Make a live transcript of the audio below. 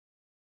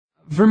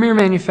Vermeer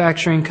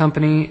Manufacturing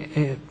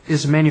Company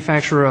is a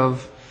manufacturer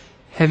of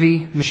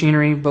heavy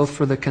machinery, both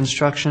for the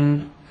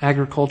construction,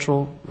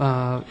 agricultural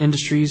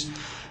industries,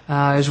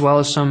 as well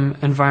as some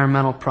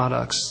environmental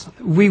products.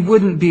 We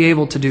wouldn't be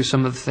able to do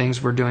some of the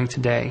things we're doing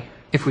today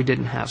if we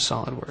didn't have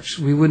SolidWorks.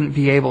 We wouldn't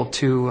be able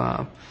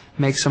to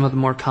make some of the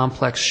more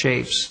complex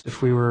shapes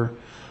if we were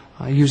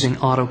using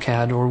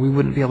AutoCAD, or we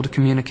wouldn't be able to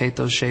communicate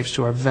those shapes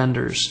to our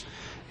vendors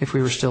if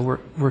we were still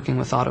working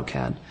with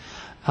AutoCAD.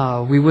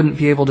 We wouldn't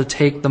be able to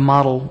take the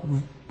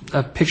model,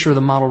 a picture of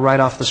the model right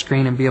off the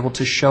screen and be able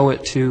to show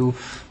it to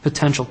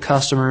potential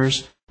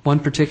customers. One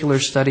particular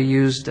study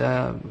used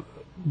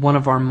one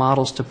of our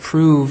models to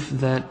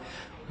prove that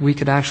we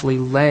could actually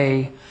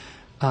lay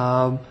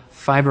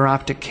fiber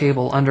optic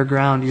cable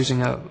underground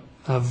using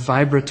a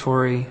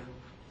vibratory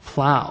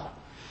plow.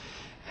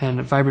 And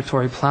a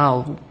vibratory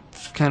plow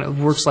kind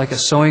of works like a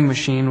sewing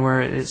machine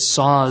where it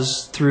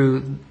saws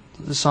through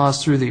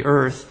the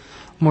earth,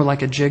 more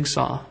like a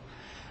jigsaw,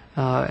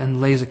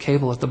 and lays a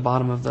cable at the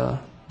bottom of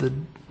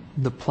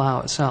the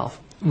plow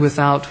itself.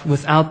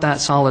 Without that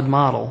solid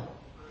model,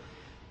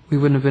 we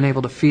wouldn't have been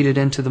able to feed it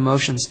into the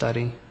motion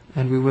study,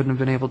 and we wouldn't have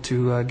been able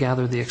to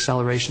gather the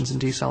accelerations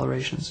and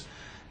decelerations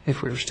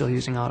if we were still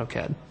using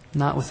AutoCAD.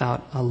 Not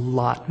without a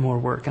lot more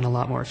work and a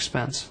lot more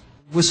expense.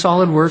 With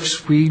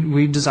SolidWorks,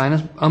 we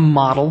design a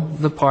model,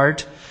 the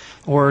part,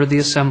 or the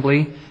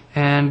assembly,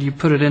 and you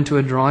put it into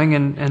a drawing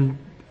and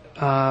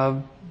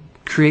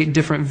create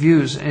different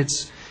views.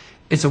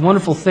 It's a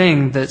wonderful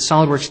thing that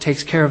SolidWorks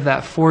takes care of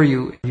that for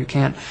you. You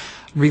can't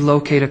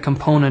relocate a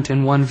component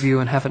in one view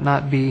and have it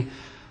not be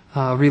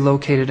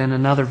relocated in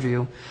another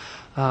view.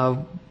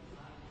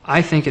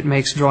 I think it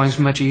makes drawings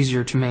much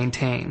easier to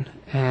maintain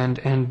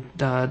and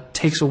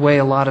takes away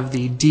a lot of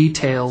the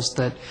details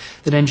that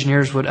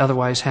engineers would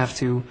otherwise have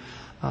to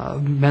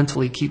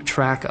mentally keep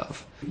track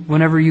of.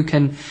 Whenever you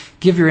can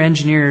give your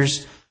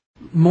engineers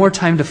more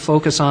time to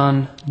focus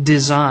on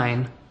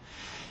design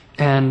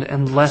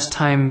and less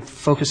time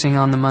focusing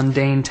on the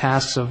mundane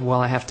tasks of,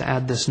 well, I have to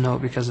add this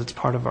note because it's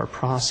part of our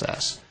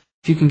process.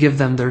 If you can give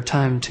them their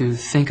time to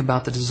think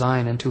about the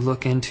design and to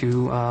look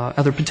into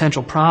other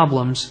potential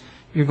problems,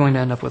 you're going to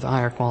end up with a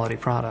higher quality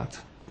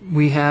product.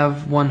 We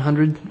have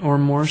 100 or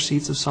more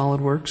seats of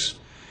SolidWorks,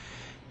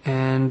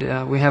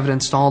 and we have it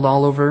installed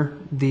all over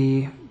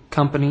the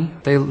company.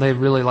 They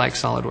really like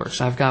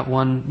SolidWorks. I've got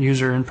one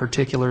user in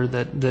particular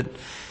that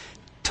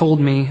told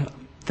me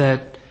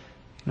that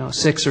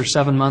 6 or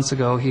 7 months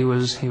ago he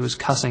was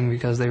cussing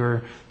because they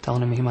were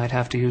telling him he might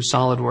have to use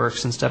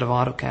SolidWorks instead of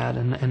AutoCAD,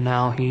 and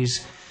now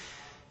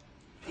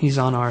he's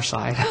on our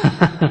side.